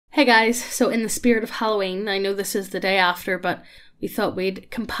Hey guys, so in the spirit of Halloween, I know this is the day after, but we thought we'd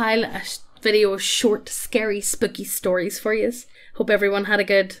compile a video of short, scary, spooky stories for you. Hope everyone had a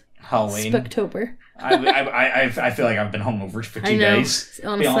good Halloween. Spooktober. I feel like I've been hungover for 2 days.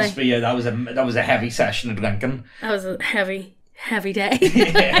 Honestly. To be honest with you, that was a heavy session of drinking. That was a heavy day.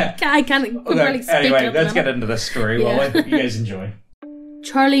 Yeah. I can't really speak. Anyway, let's get into this story. Yeah. Well, you guys enjoy.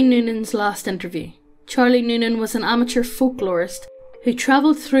 Charlie Noonan's last interview. Charlie Noonan was an amateur folklorist who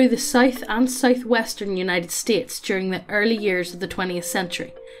travelled through the south and southwestern United States during the early years of the 20th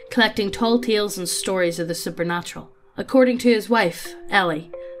century, collecting tall tales and stories of the supernatural. According to his wife, Ellie,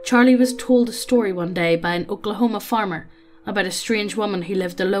 Charlie was told a story one day by an Oklahoma farmer about a strange woman who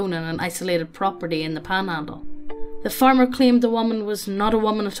lived alone on an isolated property in the Panhandle. The farmer claimed the woman was not a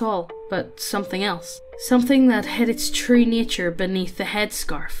woman at all, but something else. Something that hid its true nature beneath the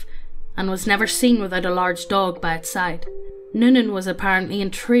headscarf, and was never seen without a large dog by its side. Noonan was apparently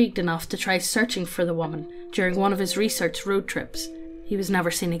intrigued enough to try searching for the woman during one of his research road trips. He was never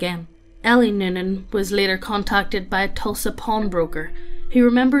seen again. Ellie Noonan was later contacted by a Tulsa pawnbroker who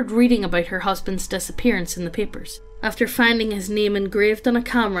remembered reading about her husband's disappearance in the papers, after finding his name engraved on a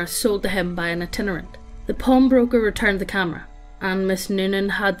camera sold to him by an itinerant. The pawnbroker returned the camera, and Miss Noonan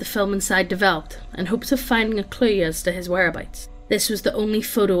had the film inside developed in hopes of finding a clue as to his whereabouts. This was the only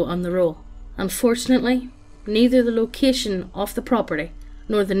photo on the roll. Unfortunately, neither the location of the property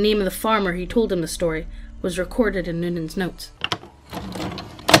nor the name of the farmer who told him the story was recorded in Noonan's notes.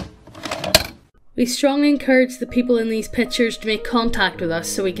 We strongly encourage the people in these pictures to make contact with us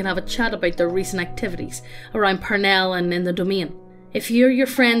so we can have a chat about their recent activities around Parnell and in the Domain. If you or your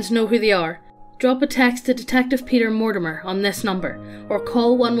friends know who they are, drop a text to Detective Peter Mortimer on this number, or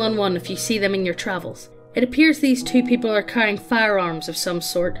call 111 if you see them in your travels. It appears these two people are carrying firearms of some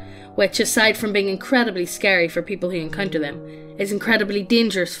sort, which, aside from being incredibly scary for people who encounter them, is incredibly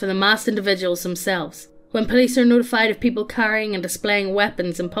dangerous for the masked individuals themselves. When police are notified of people carrying and displaying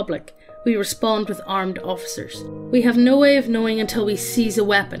weapons in public, we respond with armed officers. We have no way of knowing until we seize a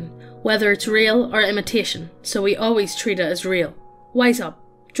weapon, whether it's real or imitation, so we always treat it as real. Wise up,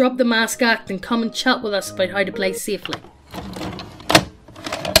 drop the mask act and come and chat with us about how to play safely.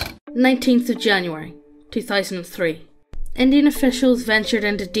 19th of January, 2003. Indian officials ventured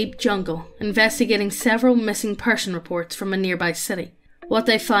into deep jungle, investigating several missing person reports from a nearby city. What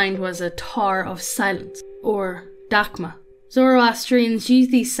they found was a Tower of Silence, or Dakma. Zoroastrians use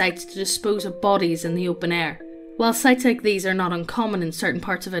these sites to dispose of bodies in the open air. While sites like these are not uncommon in certain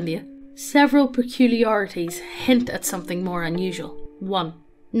parts of India, several peculiarities hint at something more unusual. 1.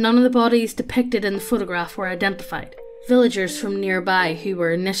 None of the bodies depicted in the photograph were identified. Villagers from nearby, who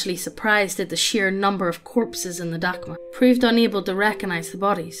were initially surprised at the sheer number of corpses in the Dakma, proved unable to recognise the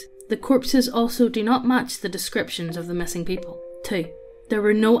bodies. The corpses also do not match the descriptions of the missing people. 2. There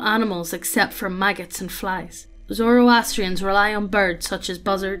were no animals except for maggots and flies. Zoroastrians rely on birds such as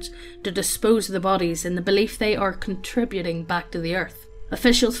buzzards to dispose of the bodies in the belief they are contributing back to the earth.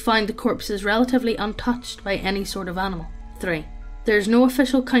 Officials found the corpses relatively untouched by any sort of animal. 3. There is no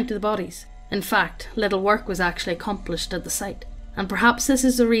official count of the bodies. In fact, little work was actually accomplished at the site, and perhaps this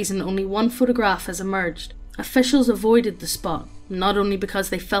is the reason only one photograph has emerged. Officials avoided the spot, not only because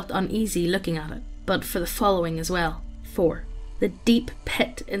they felt uneasy looking at it, but for the following as well. 4. The deep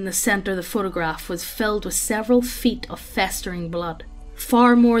pit in the centre of the photograph was filled with several feet of festering blood,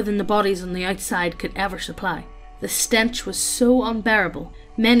 far more than the bodies on the outside could ever supply. The stench was so unbearable,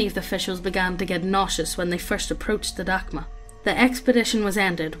 many of the officials began to get nauseous when they first approached the Dakma. The expedition was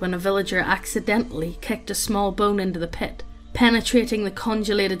ended when a villager accidentally kicked a small bone into the pit, penetrating the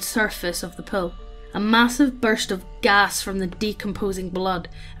congelated surface of the pool. A massive burst of gas from the decomposing blood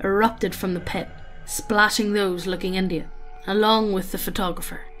erupted from the pit, splashing those looking into it, along with the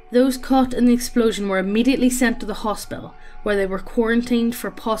photographer. Those caught in the explosion were immediately sent to the hospital, where they were quarantined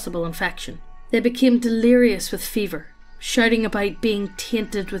for possible infection. They became delirious with fever, shouting about being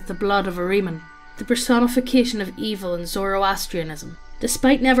tainted with the blood of Ahriman, the personification of evil in Zoroastrianism,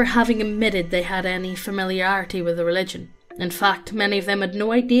 despite never having admitted they had any familiarity with the religion. In fact, many of them had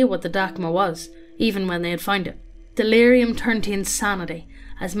no idea what the Dakma was, even when they had found it. Delirium turned to insanity,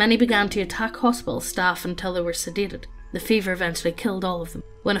 as many began to attack hospital staff until they were sedated. The fever eventually killed all of them.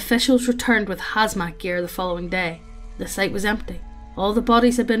 When officials returned with hazmat gear the following day, the site was empty. All the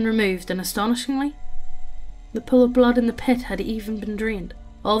bodies had been removed, and astonishingly, the pool of blood in the pit had even been drained.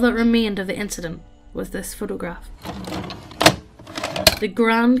 All that remained of the incident was this photograph. The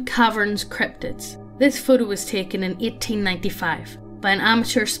Grand Caverns Cryptids. This photo was taken in 1895 by an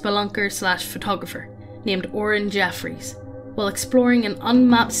amateur spelunker/photographer named Orrin Jeffries while exploring an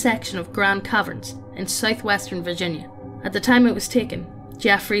unmapped section of Grand Caverns in southwestern Virginia. At the time it was taken,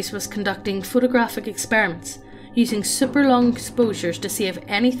 Jeffries was conducting photographic experiments, using super long exposures to see if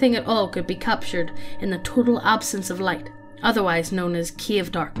anything at all could be captured in the total absence of light, otherwise known as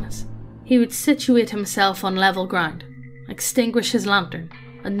cave darkness. He would situate himself on level ground, extinguish his lantern,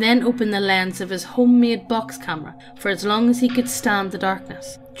 and then open the lens of his homemade box camera for as long as he could stand the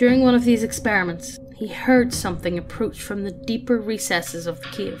darkness. During one of these experiments, he heard something approach from the deeper recesses of the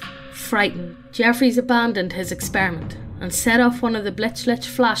cave. Frightened, Jeffries abandoned his experiment and set off one of the 𝖕𝖊𝖆𝖙𝖍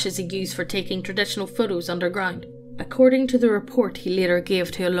flashes he used for taking traditional photos underground. According to the report he later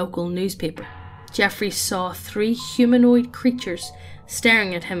gave to a local newspaper, Jeffries saw 3 humanoid creatures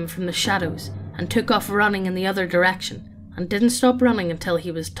staring at him from the shadows and took off running in the other direction, and didn't stop running until he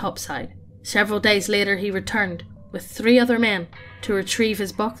was topside. Several days later he returned, with 3 other men, to retrieve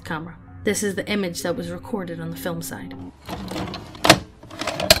his box camera. This is the image that was recorded on the film side.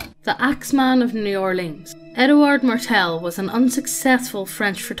 The Axeman of New Orleans. Edouard Martel was an unsuccessful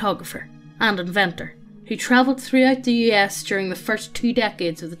French photographer and inventor who travelled throughout the US during the first 2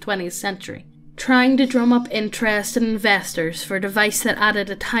 decades of the 20th century, trying to drum up interest in investors for a device that added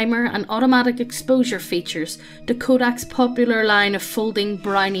a timer and automatic exposure features to Kodak's popular line of folding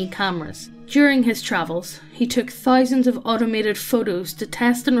briny cameras. During his travels, he took thousands of automated photos to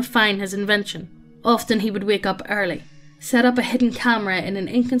test and refine his invention. Often he would wake up early, set up a hidden camera in an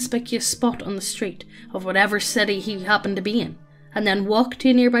inconspicuous spot on the street of whatever city he happened to be in, and then walk to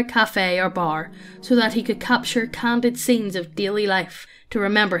a nearby cafe or bar so that he could capture candid scenes of daily life to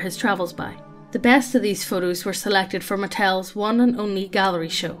remember his travels by. The best of these photos were selected for Martel's one and only gallery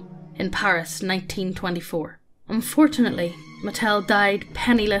show in Paris 1924. Unfortunately, Martel died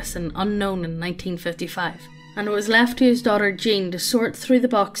penniless and unknown in 1955, and it was left to his daughter Jean to sort through the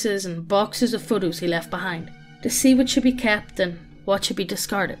boxes and boxes of photos he left behind, to see what should be kept and what should be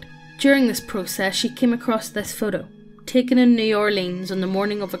discarded. During this process she came across this photo, taken in New Orleans on the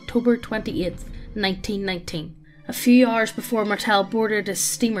morning of October 28th, 1919, a few hours before Martel boarded his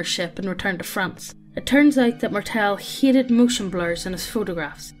steamer ship and returned to France. It turns out that Martel hated motion blurs in his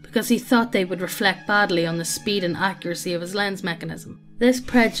photographs because he thought they would reflect badly on the speed and accuracy of his lens mechanism. This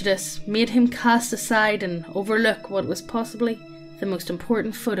prejudice made him cast aside and overlook what was possibly the most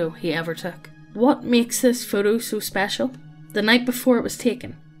important photo he ever took. What makes this photo so special? The night before it was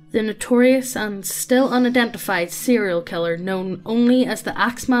taken, the notorious and still unidentified serial killer known only as the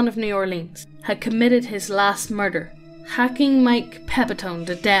Axeman of New Orleans had committed his last murder, hacking Mike Pepitone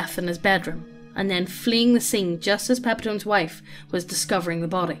to death in his bedroom, and then fleeing the scene just as Pepitone's wife was discovering the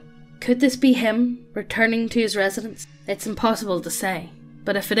body. Could this be him, returning to his residence? It's impossible to say,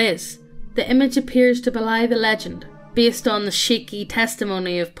 but if it is, the image appears to belie the legend, based on the shaky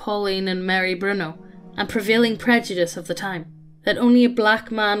testimony of Pauline and Mary Bruno, and prevailing prejudice of the time, that only a black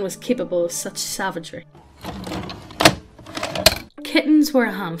man was capable of such savagery. Kittens were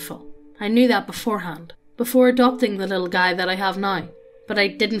a handful. I knew that beforehand, before adopting the little guy that I have now, but I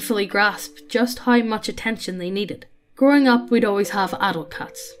didn't fully grasp just how much attention they needed. Growing up, we'd always have adult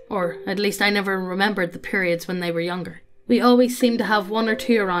cats, or at least I never remembered the periods when they were younger. We always seemed to have 1 or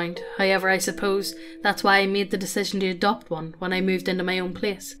 2 around, however I suppose that's why I made the decision to adopt one when I moved into my own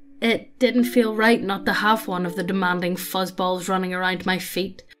place. It didn't feel right not to have one of the demanding fuzzballs running around my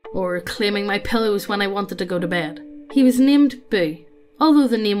feet, or claiming my pillows when I wanted to go to bed. He was named Boo, although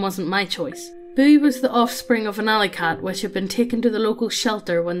the name wasn't my choice. Boo was the offspring of an alley cat which had been taken to the local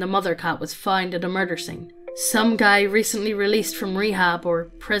shelter when the mother cat was found at a murder scene. Some guy recently released from rehab or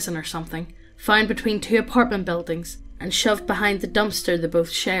prison or something, found between 2 apartment buildings, and shoved behind the dumpster they both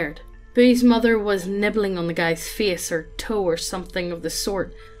shared. Boo's mother was nibbling on the guy's face or toe or something of the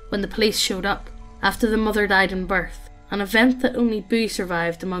sort when the police showed up, after the mother died in birth, an event that only Boo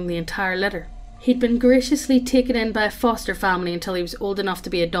survived among the entire litter. He'd been graciously taken in by a foster family until he was old enough to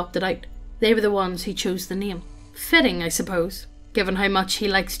be adopted out. They were the ones who chose the name. Fitting, I suppose, given how much he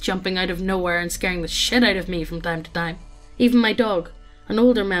likes jumping out of nowhere and scaring the shit out of me from time to time. Even my dog, an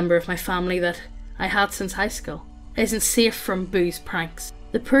older member of my family that I had since high school, isn't safe from Boo's pranks.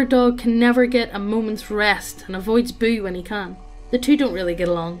 The poor dog can never get a moment's rest and avoids Boo when he can. The two don't really get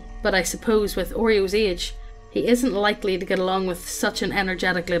along, but I suppose with Oreo's age, he isn't likely to get along with such an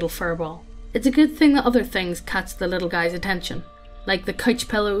energetic little furball. It's a good thing that other things catch the little guy's attention, like the couch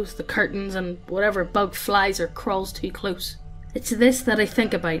pillows, the curtains, and whatever bug flies or crawls too close. It's this that I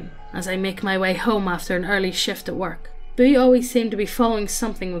think about as I make my way home after an early shift at work. Boo always seemed to be following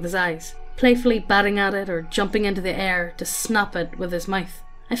something with his eyes, playfully batting at it or jumping into the air to snap it with his mouth.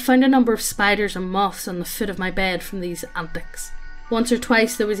 I found a number of spiders and moths on the foot of my bed from these antics. Once or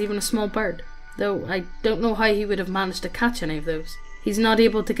twice there was even a small bird, though I don't know how he would have managed to catch any of those. He's not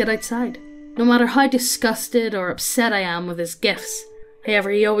able to get outside. No matter how disgusted or upset I am with his gifts,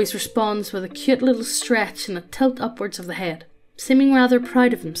 However, he always responds with a cute little stretch and a tilt upwards of the head, seeming rather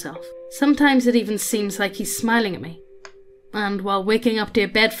proud of himself. Sometimes it even seems like he's smiling at me. And while waking up to a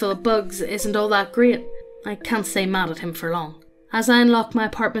bed full of bugs isn't all that great, I can't stay mad at him for long. As I unlock my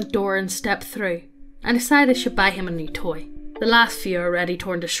apartment door and step through, I decide I should buy him a new toy. The last few are already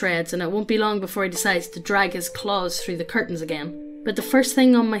torn to shreds, and it won't be long before he decides to drag his claws through the curtains again. But the first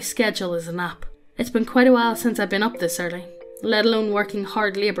thing on my schedule is a nap. It's been quite a while since I've been up this early, let alone working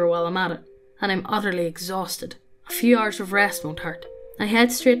hard labour while I'm at it, and I'm utterly exhausted. A few hours of rest won't hurt. I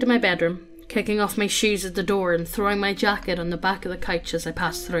head straight to my bedroom, kicking off my shoes at the door and throwing my jacket on the back of the couch as I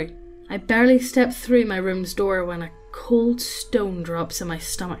pass through. I barely step through my room's door when a cold stone drops in my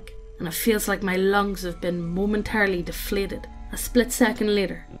stomach, and it feels like my lungs have been momentarily deflated. A split second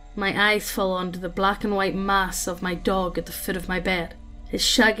later, my eyes fall onto the black and white mass of my dog at the foot of my bed. His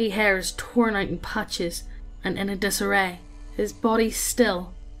shaggy hair is torn out in patches and in a disarray, his body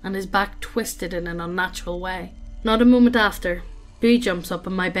still and his back twisted in an unnatural way. Not a moment after, Boo jumps up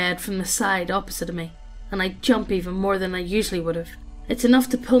on my bed from the side opposite of me, and I jump even more than I usually would have. It's enough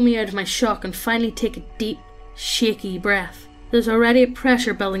to pull me out of my shock and finally take a deep, shaky breath. There's already a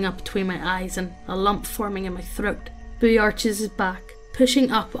pressure building up between my eyes and a lump forming in my throat. Boo arches his back,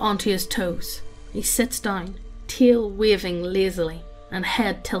 pushing up onto his toes. He sits down, tail waving lazily and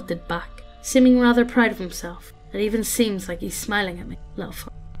head tilted back, seeming rather proud of himself. It even seems like he's smiling at me. Little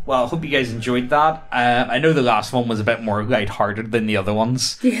fuck. Well, I hope you guys enjoyed that. I know the last one was a bit more lighthearted than the other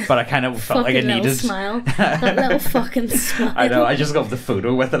ones, but I kind of felt like I needed... smile. That little fucking smile. I know, I just love the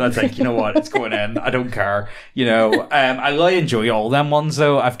photo with it. I was like, you know what, it's going in. I don't care. You know, I really enjoy all them ones,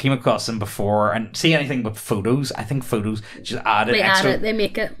 though. I've came across them before, and see anything with photos, I think photos just add an extra... they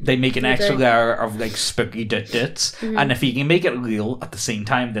make it. They make an extra layer of, like, spooky dit-dits, and if you can make it real at the same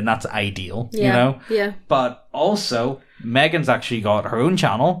time, then that's ideal, you know? Yeah. But also... Megan's actually got her own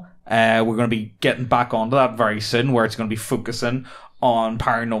channel. We're going to be getting back onto that very soon, where it's going to be focusing on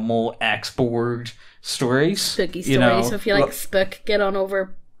paranormal export stories. Spooky stories. So if you like spook, get on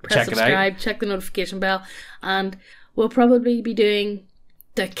over, press subscribe, check the notification bell, and we'll probably be doing,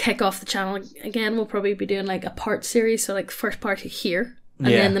 to kick off the channel again, we'll probably be doing like a part series, so like the first part here.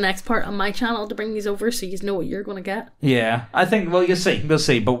 And then the next part on my channel to bring these over so you know what you're going to get. Yeah, I think, well, we'll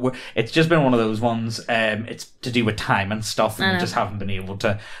see. But it's just been one of those ones, it's to do with time and stuff, and we just haven't been able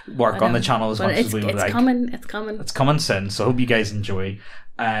to work on the channel as much as we would like. It's coming. It's coming soon, so I hope you guys enjoy.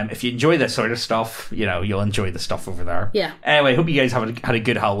 If you enjoy this sort of stuff, you know, you'll enjoy the stuff over there. Yeah. Anyway, hope you guys had a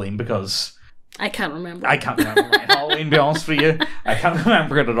good Halloween, because... I can't remember my Halloween, to be honest with you. I can't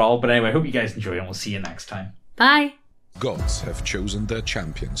remember it at all. But anyway, hope you guys enjoy, and we'll see you next time. Bye. Gods have chosen their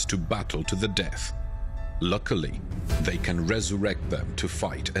champions to battle to the death. Luckily, they can resurrect them to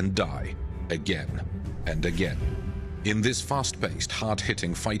fight and die again and again. In this fast-paced,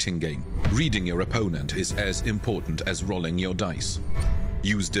 hard-hitting fighting game, reading your opponent is as important as rolling your dice.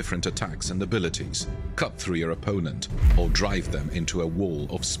 Use different attacks and abilities, cut through your opponent, or drive them into a wall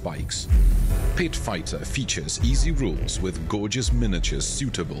of spikes. Pit Fighter features easy rules with gorgeous miniatures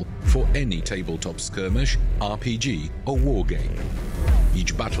suitable for any tabletop skirmish, RPG, or wargame.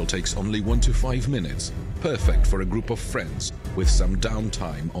 Each battle takes only 1 to 5 minutes, perfect for a group of friends with some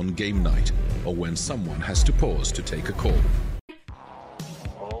downtime on game night or when someone has to pause to take a call.